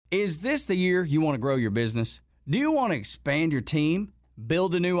Is this the year you want to grow your business? Do you want to expand your team?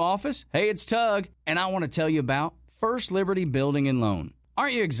 Build a new office? Hey, it's Tug, and I want to tell you about First Liberty Building and Loan.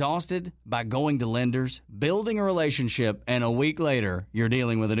 Aren't you exhausted by going to lenders, building a relationship, and a week later, you're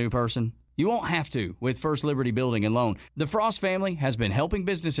dealing with a new person? You won't have to with First Liberty Building and Loan. The Frost family has been helping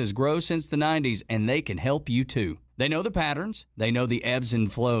businesses grow since the 90s, and they can help you too. They know the patterns, they know the ebbs and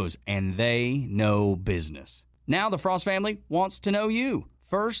flows, and they know business. Now the Frost family wants to know you.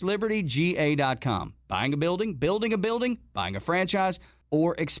 FirstLibertyGA.com. Buying a building, buying a franchise,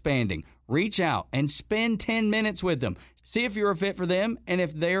 or expanding. Reach out and spend 10 minutes with them. See if you're a fit for them and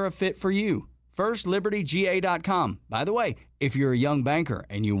if they're a fit for you. FirstLibertyGA.com. By the way, if you're a young banker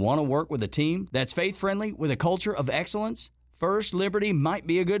and you want to work with a team that's faith-friendly with a culture of excellence, First Liberty might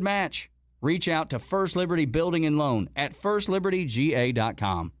be a good match. Reach out to First Liberty Building and Loan at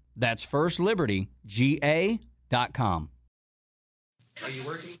FirstLibertyGA.com. That's FirstLibertyGA.com. Are you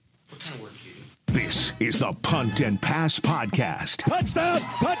working? What kind of work do you do? This is the Punt and Pass Podcast. Touchdown,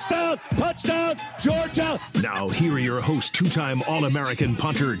 touchdown, touchdown, Georgia. Now, here are your hosts, two-time All-American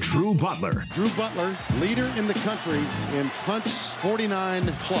punter Drew Butler. Drew Butler, leader in the country in punts 49+.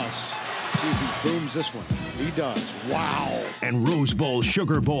 See if he booms this one. He does. Wow. And Rose Bowl,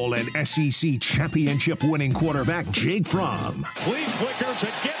 Sugar Bowl, and SEC championship winning quarterback Jake Fromm. Flea flicker to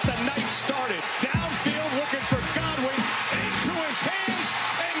get the night started. Downfield looking for Godwin. Into his hands.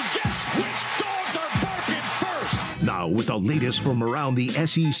 And guess which dogs are barking first? Now, with the latest from around the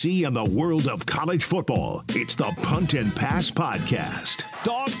SEC and the world of college football, it's the Punt and Pass Podcast.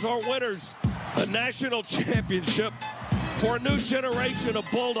 Dogs are winners. A national championship for a new generation of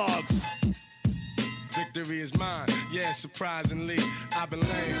Bulldogs. Victory is mine, yeah, surprisingly. I've been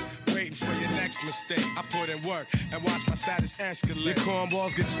lame, waiting for your next mistake. I put in work and watch my status escalate. Your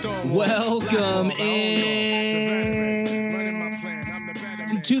cornballs get stolen. Welcome in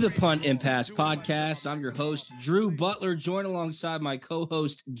to the Punt and Pass Podcast. I'm your host, Drew Butler, joined alongside my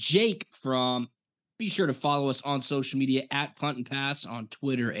co-host, Jake Fromm. Be sure to follow us on social media at Punt and Pass on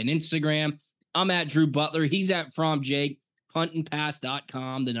Twitter and Instagram. I'm at Drew Butler. He's at Fromm Jake.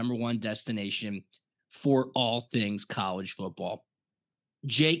 puntandpass.com, the number one destination for all things college football.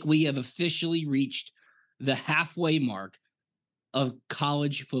 Jake, we have officially reached the halfway mark of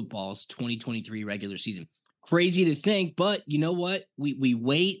college football's 2023 regular season. Crazy to think, but you know what? We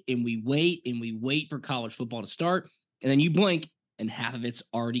wait and we wait and we wait for college football to start, and then you blink and half of it's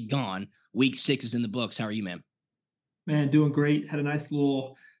already gone. Week 6 is in the books. How are you, man? Man, doing great. Had a nice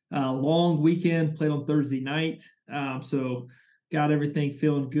little long weekend, played on Thursday night. So got everything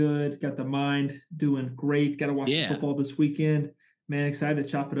feeling good, got the mind doing great. Got to watch the football this weekend. Man, excited to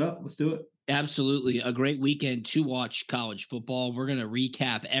chop it up. Let's do it. Absolutely. A great weekend to watch college football. We're going to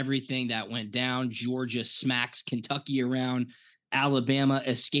recap everything that went down. Georgia smacks Kentucky around. Alabama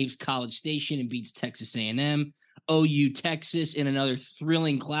escapes College Station and beats Texas A&M. OU Texas in another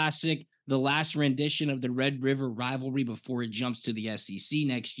thrilling classic, the last rendition of the Red River rivalry before it jumps to the SEC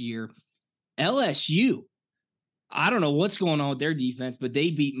next year. LSU, I don't know what's going on with their defense, but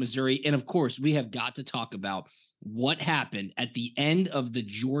they beat Missouri. And of course, we have got to talk about what happened at the end of the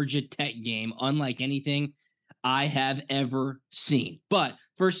Georgia Tech game, unlike anything I have ever seen. But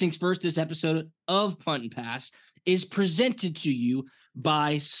first things first, this episode of Punt and Pass is presented to you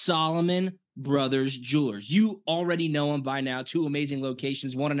by Solomon Brothers Jewelers. You already know them by now. 2 amazing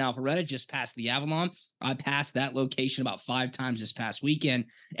locations, one in Alpharetta, just past the Avalon. I passed that location about 5 times this past weekend.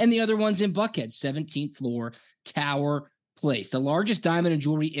 And the other one's in Buckhead, 17th floor, Tower Place. The largest diamond and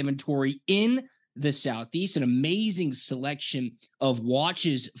jewelry inventory in the Southeast. An amazing selection of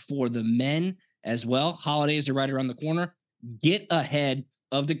watches for the men as well. Holidays are right around the corner. Get ahead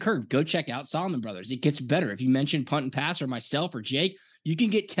of the curve. Go check out Solomon Brothers. It gets better. If you mention Punt and Pass or myself or Jake, you can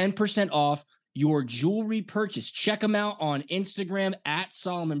get 10% off your jewelry purchase. Check them out on Instagram at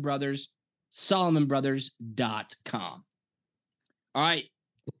Solomon Brothers, SolomonBrothers.com. All right.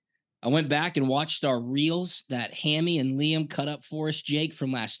 I went back and watched our reels that Hammy and Liam cut up for us, Jake,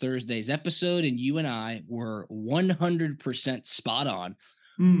 from last Thursday's episode, and you and I were 100% spot on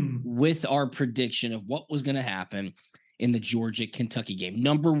with our prediction of what was going to happen in the Georgia-Kentucky game.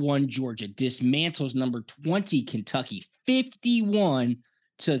 Number 1, Georgia dismantles number 20, Kentucky,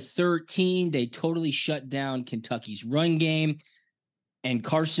 51-13. They totally shut down Kentucky's run game. And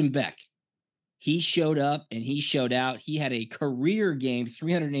Carson Beck, he showed up and he showed out. He had a career game,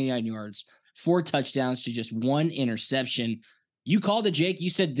 389 yards, 4 touchdowns to just 1 interception. You called it, Jake.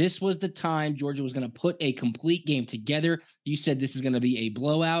 You said this was the time Georgia was going to put a complete game together. You said this is going to be a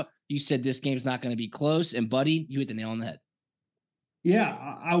blowout. You said this game's not going to be close. And, buddy, you hit the nail on the head. Yeah,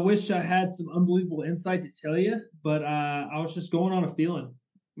 I wish I had some unbelievable insight to tell you, but I was just going on a feeling.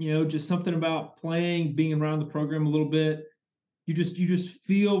 just something about playing, being around the program a little bit. You just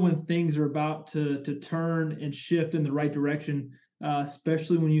feel when things are about to turn and shift in the right direction,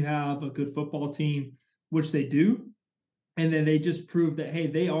 especially when you have a good football team, which they do. And then they just prove that, hey,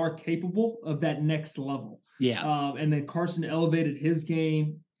 they are capable of that next level. Yeah. And then Carson elevated his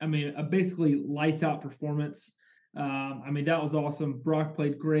game. I mean, basically lights out performance. That was awesome. Brock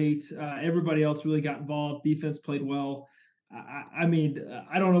played great. Everybody else really got involved. Defense played well. I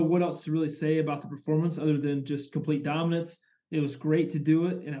don't know what else to really say about the performance other than just complete dominance. It was great to do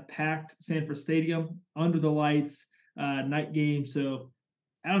it in a packed Sanford Stadium under the lights, night game. So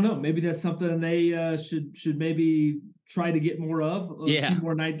I don't know. Maybe that's something they should maybe try to get more of. A few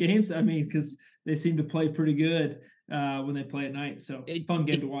more night games. Because they seem to play pretty good when they play at night. So fun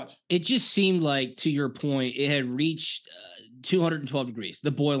game to watch. It just seemed like, to your point, it had reached 212 degrees,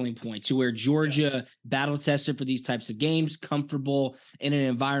 the boiling point, to where Georgia battle tested for these types of games, comfortable in an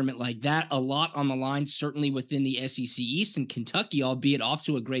environment like that. A lot on the line, certainly within the SEC East, and Kentucky, albeit off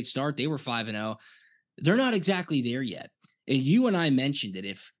to a great start. They were 5-0. They're not exactly there yet. And you and I mentioned that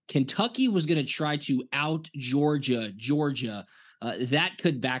if Kentucky was going to try to out Georgia, that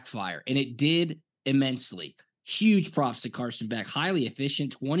could backfire. And it did immensely. Huge props to Carson Beck. Highly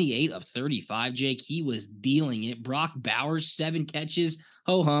efficient, 28 of 35, Jake. He was dealing it. Brock Bowers, 7 catches,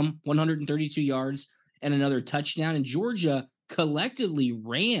 ho-hum, 132 yards, and another touchdown. And Georgia collectively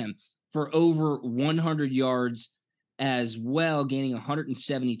ran for over 100 yards as well, gaining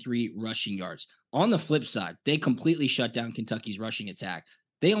 173 rushing yards. On the flip side, they completely shut down Kentucky's rushing attack.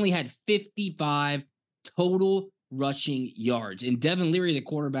 They only had 55 total rushing yards. And Devin Leary, the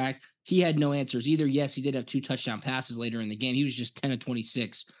quarterback, he had no answers either. Yes, he did have 2 touchdown passes later in the game. He was just 10 of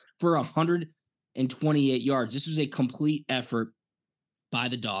 26 for 128 yards. This was a complete effort by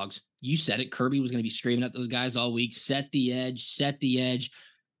the Dogs. You said it. Kirby was going to be screaming at those guys all week. Set the edge.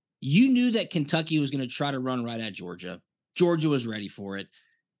 You knew that Kentucky was going to try to run right at Georgia. Georgia was ready for it.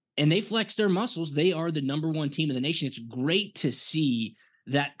 And they flexed their muscles. They are the number 1 team in the nation. It's great to see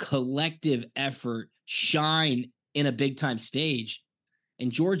that collective effort shine in a big-time stage.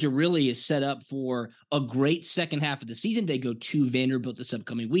 And Georgia really is set up for a great second half of the season. They go to Vanderbilt this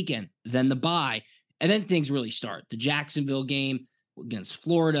upcoming weekend, then the bye, and then things really start. The Jacksonville game against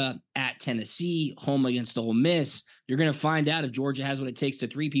Florida, at Tennessee, home against Ole Miss. You're going to find out if Georgia has what it takes to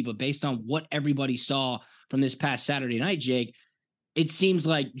three-peat, but based on what everybody saw from this past Saturday night, Jake, it seems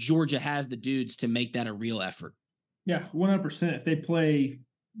like Georgia has the dudes to make that a real effort. Yeah, 100%. If they play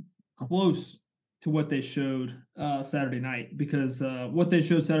close to what they showed Saturday night, because what they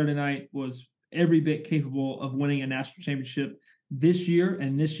showed Saturday night was every bit capable of winning a national championship this year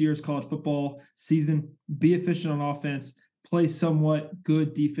and this year's college football season. Be efficient on offense, play somewhat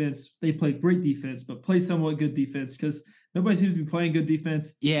good defense. They play great defense, but play somewhat good defense because nobody seems to be playing good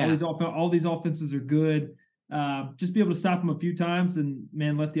defense. Yeah, all these offenses are good. Just be able to stop them a few times and,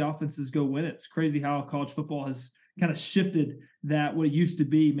 man, let the offenses go win it. It's crazy how college football has kind of shifted that what used to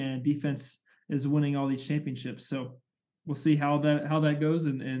be, man, defense is winning all these championships. So we'll see how that goes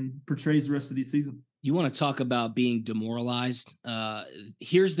and portrays the rest of the season. You want to talk about being demoralized?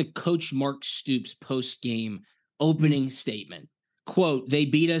 Here's the Coach Mark Stoops post-game opening statement. Quote, "They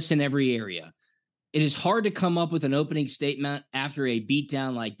beat us in every area. It is hard to come up with an opening statement after a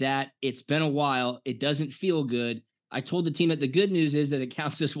beatdown like that. It's been a while. It doesn't feel good. I told the team that the good news is that it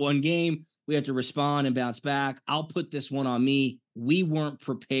counts as one game. We have to respond and bounce back. I'll put this one on me. We weren't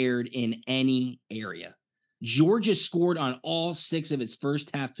prepared in any area." Georgia scored on all 6 of its first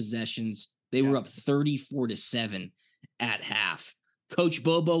half possessions. They were up 34-7 at half. Coach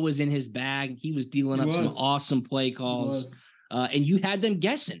Bobo was in his bag. He was dealing up some awesome play calls. And you had them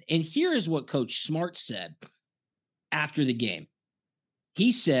guessing. And here is what Coach Smart said after the game.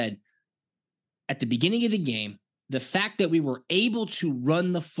 He said, at the beginning of the game, the fact that we were able to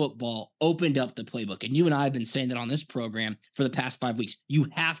run the football opened up the playbook. And you and I have been saying that on this program for the past 5 weeks. You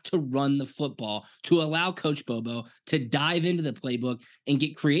have to run the football to allow Coach Bobo to dive into the playbook and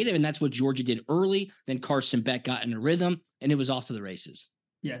get creative. And that's what Georgia did early. Then Carson Beck got in a rhythm, and it was off to the races.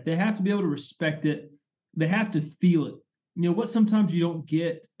 Yeah, they have to be able to respect it. They have to feel it. You know, what sometimes you don't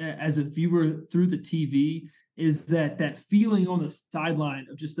get as a viewer through the TV is that feeling on the sideline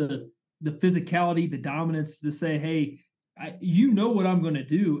of just the physicality, the dominance to say, hey, you know what I'm going to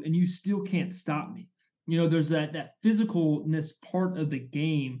do, and you still can't stop me. You know, there's that physicalness part of the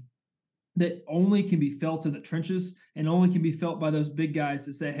game that only can be felt in the trenches and only can be felt by those big guys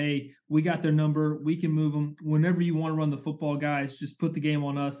that say, hey, we got their number. We can move them. Whenever you want to run the football, guys, just put the game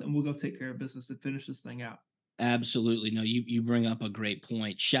on us, and we'll go take care of business and finish this thing out. Absolutely. No, you bring up a great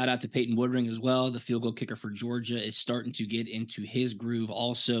point. Shout out to Peyton Woodring as well. The field goal kicker for Georgia is starting to get into his groove.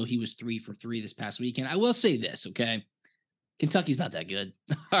 Also, he was 3 for 3 this past weekend. I will say this, okay? Kentucky's not that good.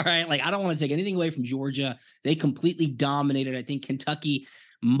 All right. Like, I don't want to take anything away from Georgia. They completely dominated. I think Kentucky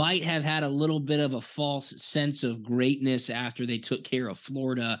might have had a little bit of a false sense of greatness after they took care of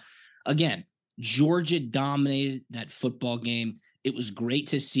Florida. Again, Georgia dominated that football game. It was great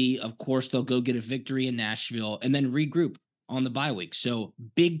to see. Of course, they'll go get a victory in Nashville and then regroup on the bye week. So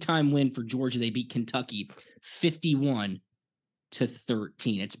big time win for Georgia. They beat Kentucky 51-13.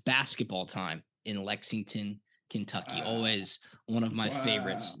 It's basketball time in Lexington, Kentucky. Always one of my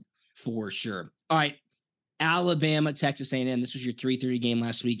favorites for sure. All right. Alabama, Texas A&M. This was your 3:30 game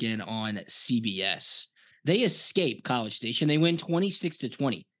last weekend on CBS. They escape College Station. They win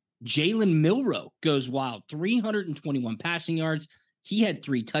 26-20. Jalen Milroe goes wild, 321 passing yards. He had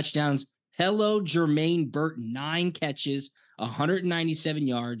 3 touchdowns. Hello, Jermaine Burton, 9 catches, 197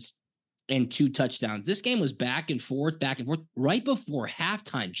 yards, and 2 touchdowns. This game was back and forth. Right before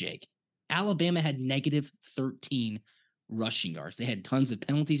halftime, Jake, Alabama had negative 13 rushing yards. They had tons of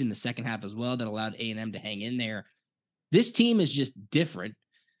penalties in the second half as well that allowed A&M to hang in there. This team is just different.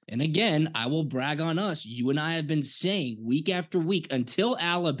 And again, I will brag on us. You and I have been saying week after week, until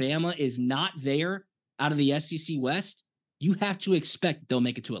Alabama is not there out of the SEC West, you have to expect they'll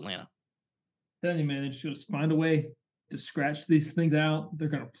make it to Atlanta. Telling you, man, they just find a way to scratch these things out. They're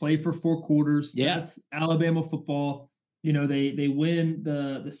going to play for 4 quarters. Yeah. That's Alabama football. You know, they win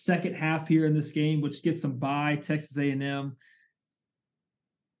the second half here in this game, which gets them by Texas A&M.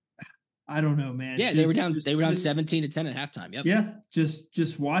 I don't know, man. Yeah, they were down 17-10 at halftime. Yep. Yeah,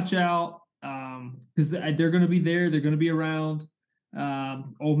 just watch out because they're going to be there. They're going to be around.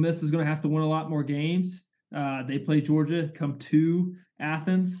 Ole Miss is going to have to win a lot more games. They play Georgia, come to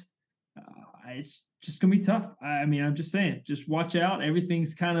Athens. It's just going to be tough. I mean, I'm just saying, just watch out.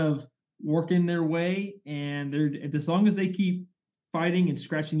 Everything's kind of working their way, and they're as long as they keep fighting and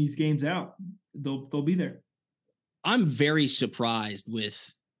scratching these games out, they'll be there. I'm very surprised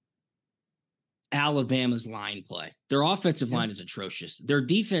with Alabama's line play. Their offensive line is atrocious. Their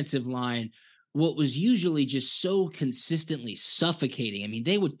defensive line, what was usually just so consistently suffocating. I mean,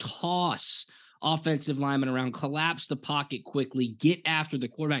 they would toss offensive linemen around, collapse the pocket quickly, get after the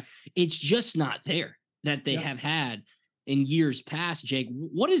quarterback. It's just not there that they have had in years past. Jake,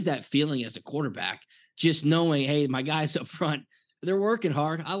 what is that feeling as a quarterback? Just knowing, hey, my guys up front, they're working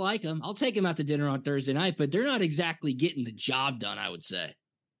hard. I like them. I'll take them out to dinner on Thursday night, but they're not exactly getting the job done, I would say.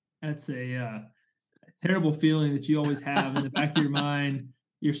 That's a terrible feeling that you always have in the back of your mind.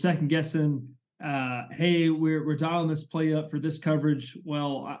 You're second guessing, hey, we're dialing this play up for this coverage.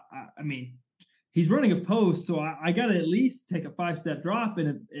 Well, I mean, he's running a post, so I got to at least take a 5-step drop.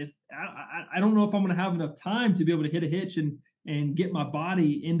 And if I don't know if I'm going to have enough time to be able to hit a hitch and get my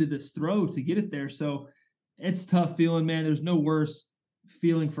body into this throw to get it there. So it's tough feeling, man. There's no worse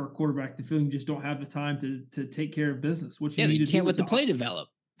feeling for a quarterback. The feeling you just don't have the time to take care of business. What you need you to can't do let the play develop.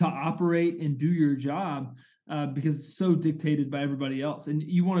 To operate and do your job because it's so dictated by everybody else. And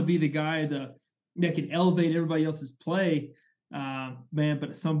you want to be the guy that can elevate everybody else's play, man. But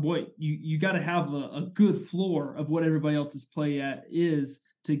at some point, you got to have a good floor of what everybody else's play is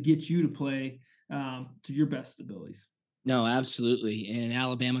to get you to play to your best abilities. No, absolutely. And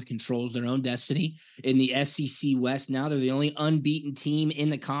Alabama controls their own destiny in the SEC West. Now they're the only unbeaten team in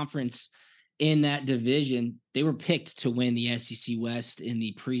the conference in that division. They were picked to win the SEC West in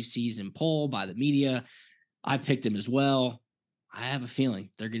the preseason poll by the media. I picked them as well. I have a feeling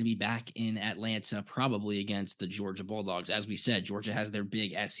they're going to be back in Atlanta, probably against the Georgia Bulldogs. As we said, Georgia has their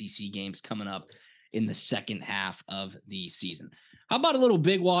big SEC games coming up in the second half of the season. How about a little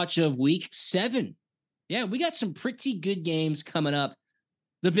big watch of week 7? Yeah, we got some pretty good games coming up.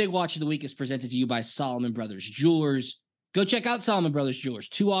 The big watch of the week is presented to you by Solomon Brothers Jewelers. Go check out Solomon Brothers Jewelers.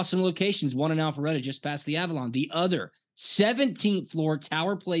 2 awesome locations, one in Alpharetta just past the Avalon. The other, 17th floor,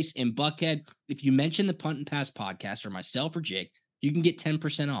 Tower Place in Buckhead. If you mention the Punt and Pass podcast or myself or Jake, you can get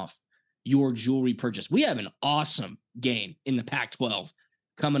 10% off your jewelry purchase. We have an awesome game in the Pac-12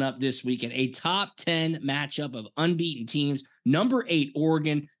 coming up this weekend. A top 10 matchup of unbeaten teams. Number 8,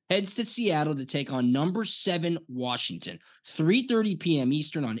 Oregon, heads to Seattle to take on number 7, Washington. 3:30 p.m.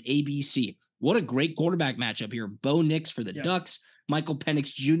 Eastern on ABC. What a great quarterback matchup here. Bo Nix for the Ducks, Michael Penix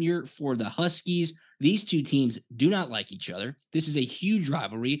Jr. for the Huskies. These two teams do not like each other. This is a huge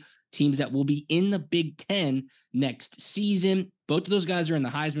rivalry. Teams that will be in the Big Ten next season. Both of those guys are in the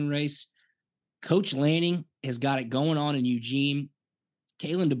Heisman race. Coach Lanning has got it going on in Eugene.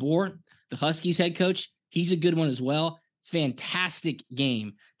 Kalen DeBoer, the Huskies head coach, he's a good one as well. fantastic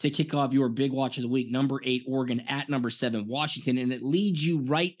game to kick off your big watch of the week. Number 8, Oregon at number 7, Washington. And it leads you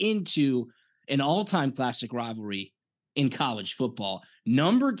right into an all-time classic rivalry in college football.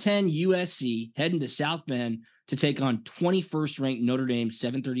 Number 10, USC heading to South Bend to take on 21st ranked Notre Dame,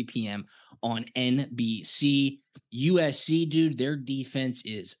 7:30 p.m. on NBC. USC, dude, their defense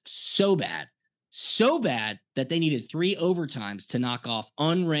is so bad that they needed 3 overtimes to knock off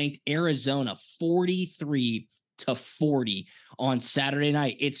unranked Arizona 43-40 on Saturday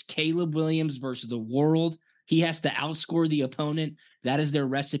night. It's Caleb Williams versus the world. He has to outscore the opponent. That is their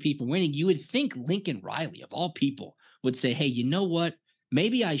recipe for winning. You would think Lincoln Riley, of all people, would say, hey, you know what?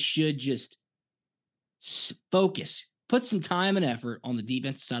 Maybe I should just focus, put some time and effort on the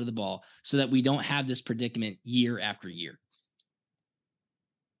defensive side of the ball so that we don't have this predicament year after year.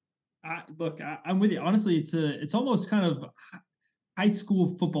 I'm with you. Honestly, it's almost kind of high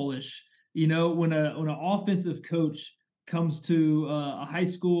school football-ish. You know, when an offensive coach comes to a high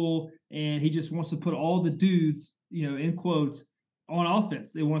school and he just wants to put all the dudes, you know, in quotes, on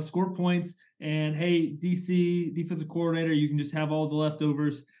offense. They want to score points, and hey, DC defensive coordinator, you can just have all the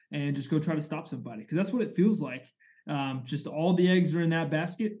leftovers and just go try to stop somebody, because that's what it feels like. Just all the eggs are in that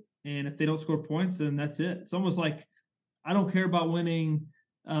basket, and if they don't score points, then that's it. It's almost like I don't care about winning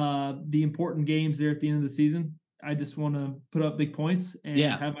the important games there at the end of the season. I just want to put up big points and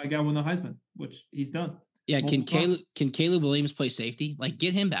have my guy win the Heisman, which he's done. Yeah, can Caleb Williams play safety? Like,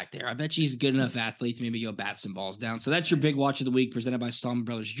 get him back there. I bet he's a good enough athlete to maybe go bat some balls down. So that's your big watch of the week, presented by Salmon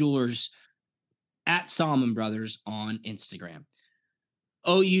Brothers Jewelers at Salmon Brothers on Instagram.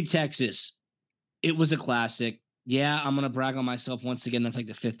 OU Texas. It was a classic. Yeah, I'm going to brag on myself once again. That's like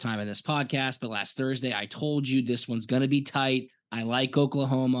the 5th time in this podcast. But last Thursday, I told you this one's going to be tight. I like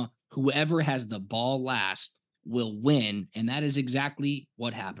Oklahoma. Whoever has the ball last will win, and that is exactly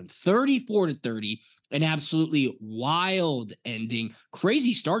what happened. 34-30, an absolutely wild ending.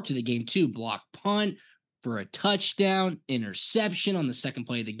 Crazy start to the game too. Block punt for a touchdown, interception on the second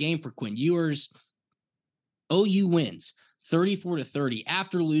play of the game for Quinn Ewers. OU wins 34-30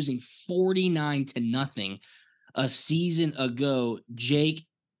 after losing 49-0 a season ago.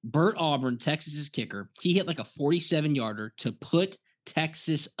 Bert Auburn, Texas's kicker, he hit like a 47-yarder to put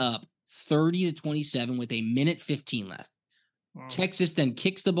Texas up 30-27 with a minute 15 left. Wow. Texas then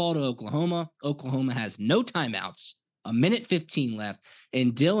kicks the ball to Oklahoma. Oklahoma has no timeouts, a minute 15 left,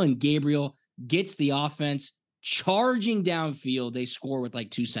 and Dylan Gabriel gets the offense charging downfield. They score with like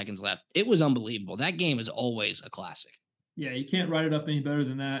 2 seconds left. It was unbelievable. That game is always a classic. Yeah, you can't write it up any better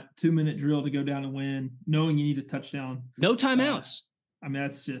than that. 2-minute drill to go down and win, knowing you need a touchdown. No timeouts. I mean,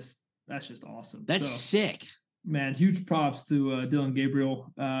 that's just awesome. That's sick. Man, huge props to Dylan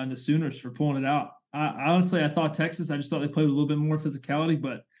Gabriel and the Sooners for pulling it out. Honestly, I thought Texas, I just thought they played with a little bit more physicality,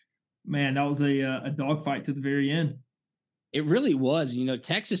 but man, that was a dogfight to the very end. It really was. You know,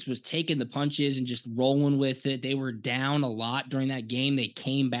 Texas was taking the punches and just rolling with it. They were down a lot during that game. They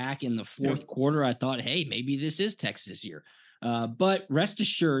came back in the fourth quarter. I thought, hey, maybe this is Texas year. But rest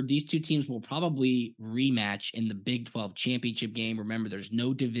assured, these two teams will probably rematch in the Big 12 championship game. Remember, there's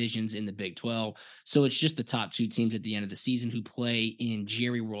no divisions in the Big 12, so it's just the top 2 teams at the end of the season who play in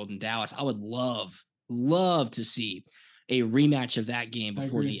Jerry World in Dallas. I would love to see a rematch of that game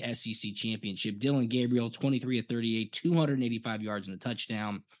before the SEC championship. Dylan Gabriel, 23-38, 285 yards and a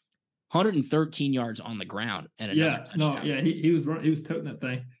touchdown, 113 yards on the ground and another touchdown. He was toting that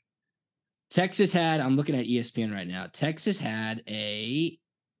thing. Texas had, I'm looking at ESPN right now, Texas had a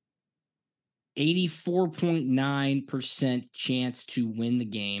 84.9% chance to win the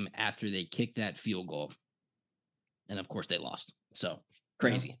game after they kicked that field goal. And of course they lost. So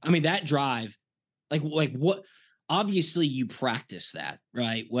crazy. Yeah. I mean, that drive, like what, obviously you practice that,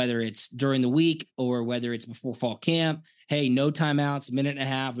 right? Whether it's during the week or whether it's before fall camp. Hey, no timeouts, minute and a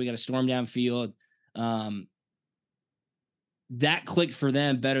half. We got to storm downfield. That clicked for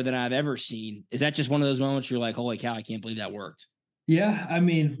them better than I've ever seen. Is that just one of those moments you're like, holy cow, I can't believe that worked? Yeah, I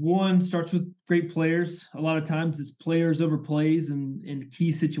mean, one starts with great players. A lot of times it's players over plays and in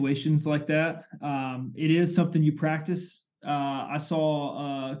key situations like that. It is something you practice. I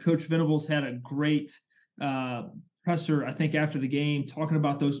saw Coach Venables had a great presser, I think, after the game, talking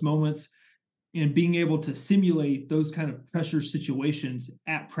about those moments and being able to simulate those kind of pressure situations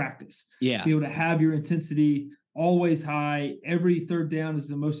at practice. Yeah. Be able to have your intensity always high. Every third down is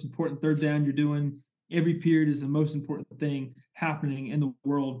the most important third down you're doing. Every period is the most important thing happening in the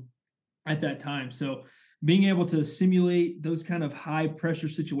world at that time. So being able to simulate those kind of high pressure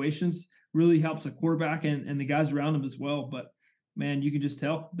situations really helps a quarterback and the guys around them as well. But man, you can just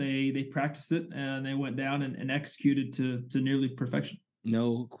tell they practiced it and they went down and executed to nearly perfection.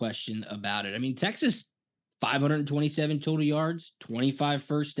 No question about it. I mean, Texas 527 total yards, 25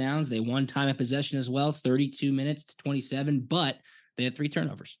 first downs. They won time of possession as well, 32 minutes to 27, but they had 3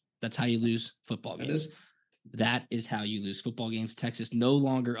 turnovers. That's how you lose football games. That is how you lose football games. Texas no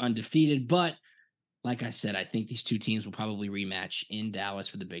longer undefeated, but like I said, I think these two teams will probably rematch in Dallas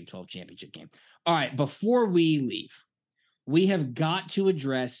for the Big 12 championship game. All right, before we leave, we have got to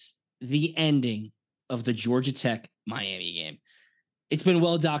address the ending of the Georgia Tech Miami game. It's been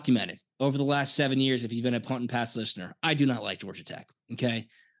well documented over the last 7 years. If you've been a Punt and Pass listener, I do not like Georgia Tech. Okay.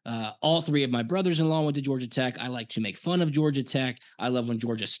 All 3 of my brothers-in-law went to Georgia Tech. I like to make fun of Georgia Tech. I love when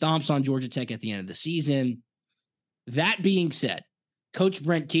Georgia stomps on Georgia Tech at the end of the season. That being said, Coach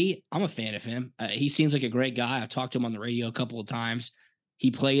Brent Key, I'm a fan of him. He seems like a great guy. I've talked to him on the radio a couple of times.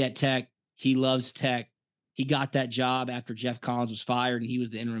 He played at Tech. He loves Tech. He got that job after Jeff Collins was fired and he was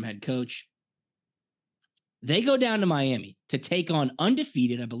the interim head coach. They go down to Miami to take on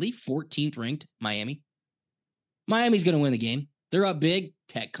undefeated, I believe 14th ranked Miami. Miami's going to win the game. They're up big.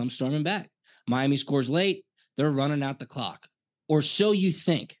 Tech comes storming back. Miami scores late. They're running out the clock. Or so you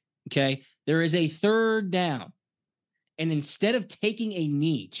think. Okay. There is a 3rd down. And instead of taking a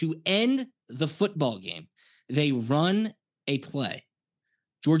knee to end the football game, they run a play.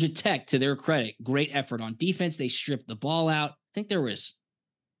 Georgia Tech, to their credit, great effort on defense. They stripped the ball out. I think there was,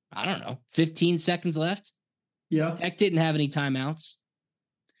 15 seconds left. Yeah. Tech didn't have any timeouts.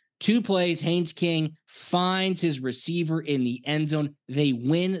 2 plays, Haynes King finds his receiver in the end zone. They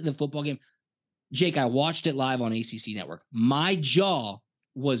win the football game. Jake, I watched it live on ACC Network. My jaw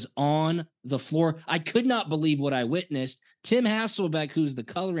was on the floor. I could not believe what I witnessed. Tim Hasselbeck, who's the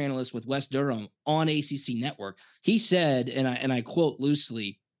color analyst with West Durham on ACC Network, he said, and I quote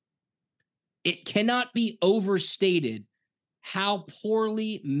loosely, "It cannot be overstated how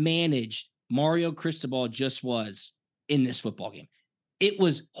poorly managed Mario Cristobal just was in this football game. It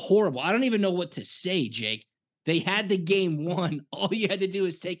was horrible. I don't even know what to say, Jake. They had the game won. All you had to do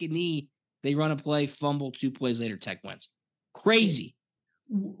is take a knee. They run a play, fumble, 2 plays later, Tech wins. Crazy."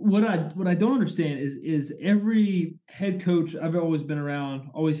 What I don't understand is every head coach I've always been around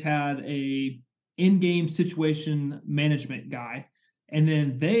always had a in-game situation management guy, and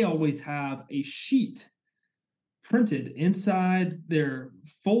then they always have a sheet printed inside their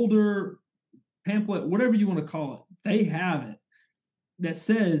folder, pamphlet, whatever you want to call it. They have it that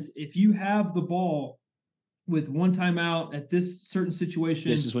says if you have the ball with 1 timeout at this certain situation,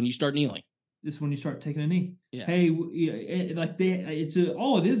 this is when you start kneeling. This is when you start taking a knee. Yeah. Hey, all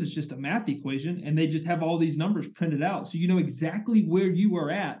it is just a math equation, and they just have all these numbers printed out, so you know exactly where you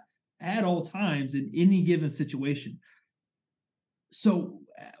are at all times in any given situation. So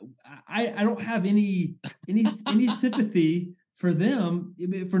I don't have any sympathy for them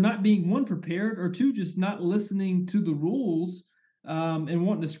for not being 1, prepared, or 2, just not listening to the rules and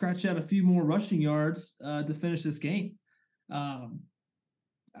wanting to scratch out a few more rushing yards to finish this game.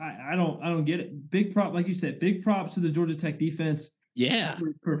 I don't get it. Big prop, like you said, big props to the Georgia Tech defense. Yeah.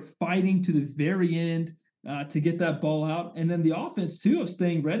 For fighting to the very end to get that ball out. And then the offense too of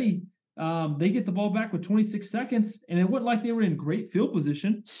staying ready. They get the ball back with 26 seconds, and it wasn't like they were in great field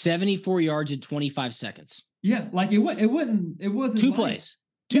position. 74 yards in 25 seconds. Yeah, like it wasn't 2 plays.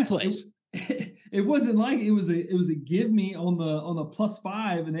 2 plays. It wasn't like it was a give me on the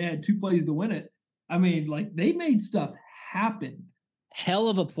 +5 and they had 2 plays to win it. I mean, like they made stuff happen. Hell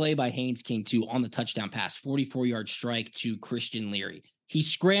of a play by Haynes King, too, on the touchdown pass, 44-yard strike to Christian Leary. He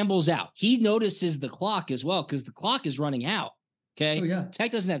scrambles out. He notices the clock as well because the clock is running out, okay? Oh, yeah.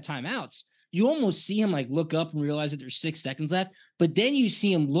 Tech doesn't have timeouts. You almost see him, look up and realize that there's 6 seconds left, but then you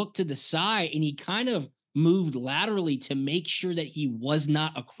see him look to the side, and he kind of moved laterally to make sure that he was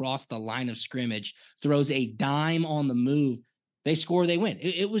not across the line of scrimmage, throws a dime on the move. They score, they win.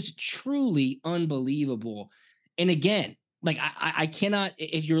 It was truly unbelievable. And again, I cannot,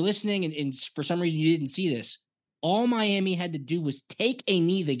 if you're listening and for some reason you didn't see this, all Miami had to do was take a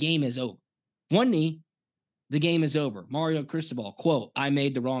knee. The game is over. 1 knee, the game is over. Mario Cristobal, quote, "I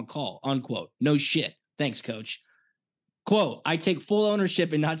made the wrong call," unquote. No shit. Thanks, coach. Quote, "I take full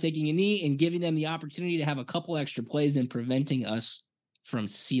ownership in not taking a knee and giving them the opportunity to have a couple extra plays and preventing us from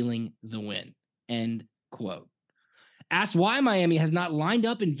sealing the win." End quote. Asked why Miami has not lined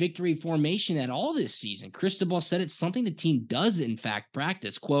up in victory formation at all this season, Cristobal said it's something the team does, in fact,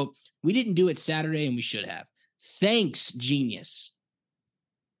 practice. Quote, "We didn't do it Saturday and we should have." Thanks, genius.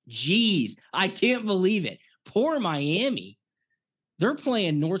 Jeez, I can't believe it. Poor Miami. They're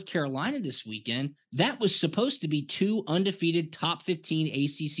playing North Carolina this weekend. That was supposed to be 2 undefeated top 15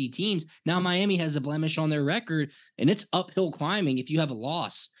 ACC teams. Now Miami has a blemish on their record, and it's uphill climbing if you have a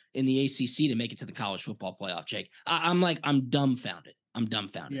loss in the ACC to make it to the college football playoff, Jake. I'm dumbfounded. I'm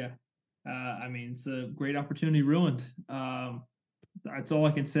dumbfounded. Yeah. I mean, it's a great opportunity ruined. That's all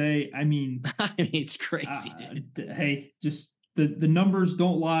I can say. I mean, I mean, it's crazy, dude. Hey, just the numbers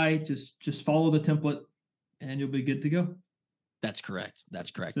don't lie. Just follow the template, and you'll be good to go. That's correct.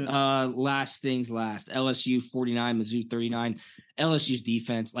 Last things last. LSU 49, Mizzou 39. LSU's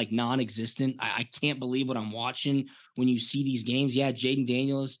defense, like non-existent. I can't believe what I'm watching when you see these games. Yeah, Jaden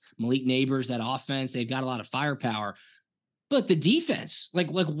Daniels, Malik Neighbors, that offense, they've got a lot of firepower. But the defense,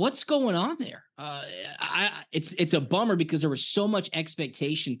 like what's going on there? It's a bummer because there was so much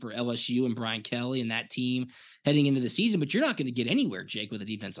expectation for LSU and Brian Kelly and that team heading into the season, but you're not going to get anywhere, Jake, with a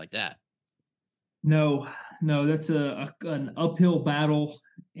defense like that. No, that's an uphill battle,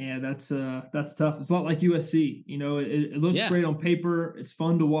 and that's tough. It's a lot like USC. You know, it looks great on paper. It's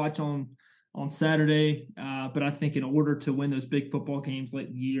fun to watch on Saturday, but I think in order to win those big football games late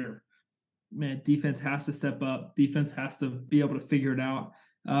in the year, man, defense has to step up. Defense has to be able to figure it out,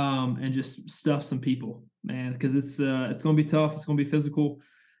 and just stuff some people, man, because it's going to be tough. It's going to be physical,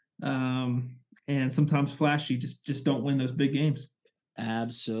 and sometimes flashy. Just don't win those big games.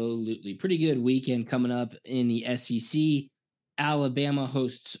 Absolutely. Pretty good weekend coming up in the SEC. Alabama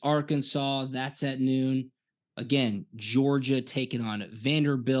hosts Arkansas. That's at noon. Again, Georgia taking on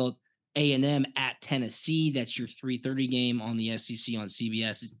Vanderbilt. A&M at Tennessee. That's your 3:30 game on the SEC on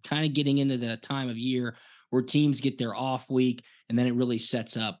CBS. It's kind of getting into the time of year where teams get their off week, and then it really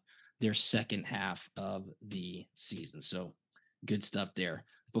sets up their second half of the season. So good stuff there.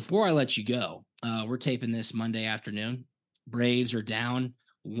 Before I let you go, we're taping this Monday afternoon. Braves are down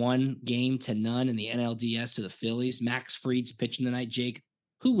 1-0 in the NLDS to the Phillies. Max Fried's pitching tonight. Jake,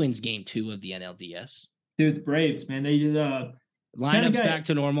 who wins game 2 of the NLDS? Dude, the Braves, man. They lineup's back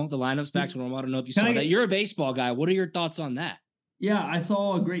to normal. The lineup's back to normal. I don't know if you saw that. You're a baseball guy. What are your thoughts on that? Yeah, I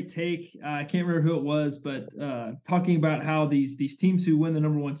saw a great take. I can't remember who it was, but talking about how these teams who win the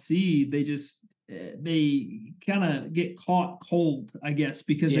number 1 seed, they kind of get caught cold, I guess,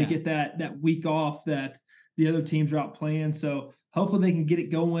 because they get that week off that the other teams are out playing. So hopefully they can get it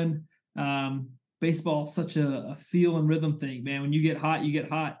going. Baseball is such a feel and rhythm thing, man. When you get hot, you get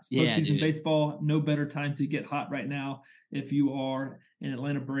hot. It's postseason baseball. No better time to get hot right now if you are an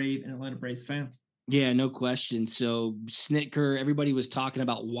Atlanta Braves fan. Yeah, no question. So Snitker, everybody was talking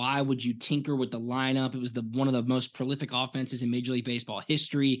about why would you tinker with the lineup? It was one of the most prolific offenses in Major League Baseball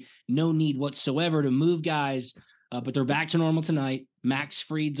history. No need whatsoever to move guys, but they're back to normal tonight. Max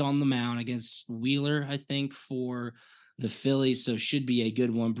Fried's on the mound against Wheeler, I think, for the Phillies, so should be a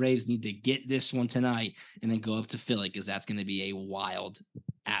good one. Braves need to get this one tonight and then go up to Philly because that's going to be a wild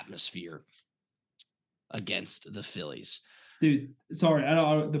atmosphere against the Phillies. Dude, sorry,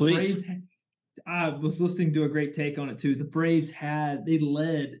 the Please. Braves. I was listening to a great take on it too. The Braves they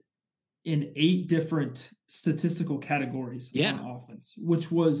led in 8 different statistical categories on offense,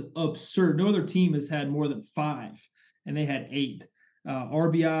 which was absurd. No other team has had more than 5, and they had 8.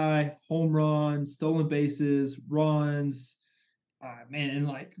 RBI, home runs, stolen bases, runs, and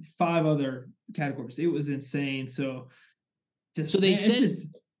like 5 other categories. It was insane. So they said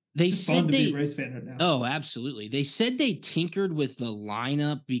fun to be a Braves fan right now. Oh, absolutely. They said they tinkered with the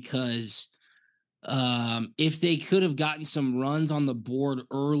lineup because if they could have gotten some runs on the board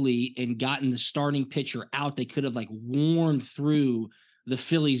early and gotten the starting pitcher out, they could have like worn through the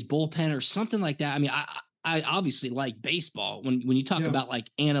Phillies bullpen or something like that. I mean, I obviously like baseball. When you talk about like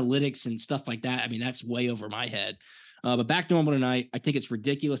analytics and stuff like that, I mean, that's way over my head. But back to normal tonight. I think it's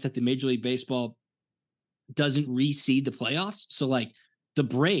ridiculous that the Major League Baseball doesn't reseed the playoffs. So like the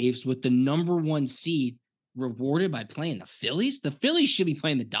Braves with the number 1 seed rewarded by playing the Phillies. The Phillies should be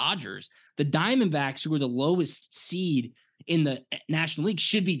playing the Dodgers. The Diamondbacks, who are the lowest seed in the National League,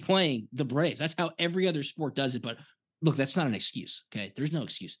 should be playing the Braves. That's how every other sport does it. But look, that's not an excuse. Okay. There's no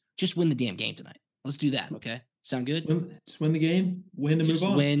excuse. Just win the damn game tonight. Let's do that. Okay. Sound good? Just win the game, move on. Just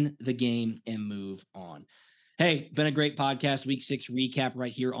win the game and move on. Hey, been a great podcast. Week 6 recap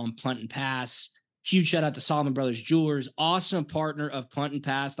right here on Punt and Pass. Huge shout out to Solomon Brothers Jewelers, awesome partner of Punt and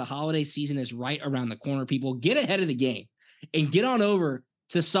Pass. The holiday season is right around the corner. People, get ahead of the game and get on over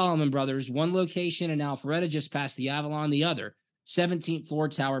to Solomon Brothers. One location in Alpharetta, just past the Avalon. The other, 17th floor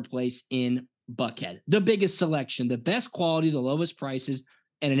Tower Place in Buckhead. The biggest selection, the best quality, the lowest prices,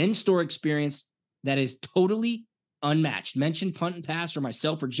 and an in-store experience that is totally unmatched. Mention Punt and Pass or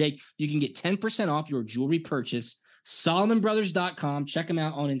myself or Jake. You can get 10% off your jewelry purchase. SolomonBrothers.com. Check them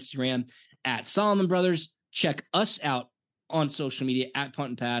out on Instagram at Solomon Brothers. Check us out on social media at Punt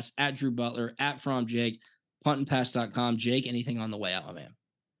and Pass, at Drew Butler, at From Jake, puntandpass.com. Jake, anything on the way out, my man?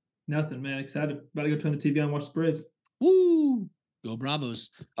 Nothing, man. Excited. About to go turn the TV on and watch the Braves. Woo! Go Bravos.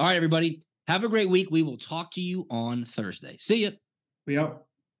 All right, everybody. Have a great week. We will talk to you on Thursday. See ya. We out.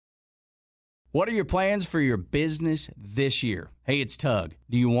 What are your plans for your business this year? Hey, it's Tug.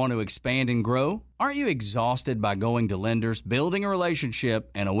 Do you want to expand and grow? Aren't you exhausted by going to lenders, building a relationship,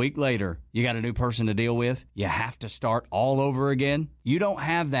 and a week later, you got a new person to deal with? You have to start all over again? You don't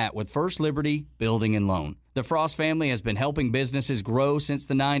have that with First Liberty Building and Loan. The Frost family has been helping businesses grow since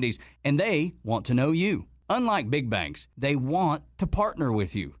the 90s, and they want to know you. Unlike big banks, they want to partner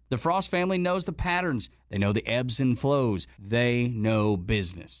with you. The Frost family knows the patterns. They know the ebbs and flows. They know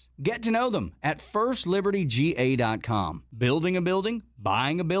business. Get to know them at firstlibertyga.com. Building a building,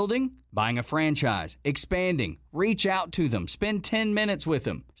 buying a franchise, expanding. Reach out to them. Spend 10 minutes with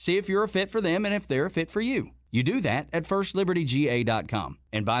them. See if you're a fit for them and if they're a fit for you. You do that at firstlibertyga.com.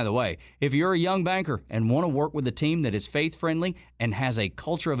 And by the way, if you're a young banker and want to work with a team that is faith-friendly and has a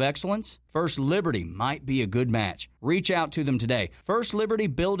culture of excellence, First Liberty might be a good match. Reach out to them today. First Liberty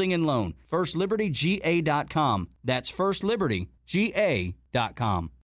Building and Loan. firstlibertyga.com. That's firstlibertyga.com.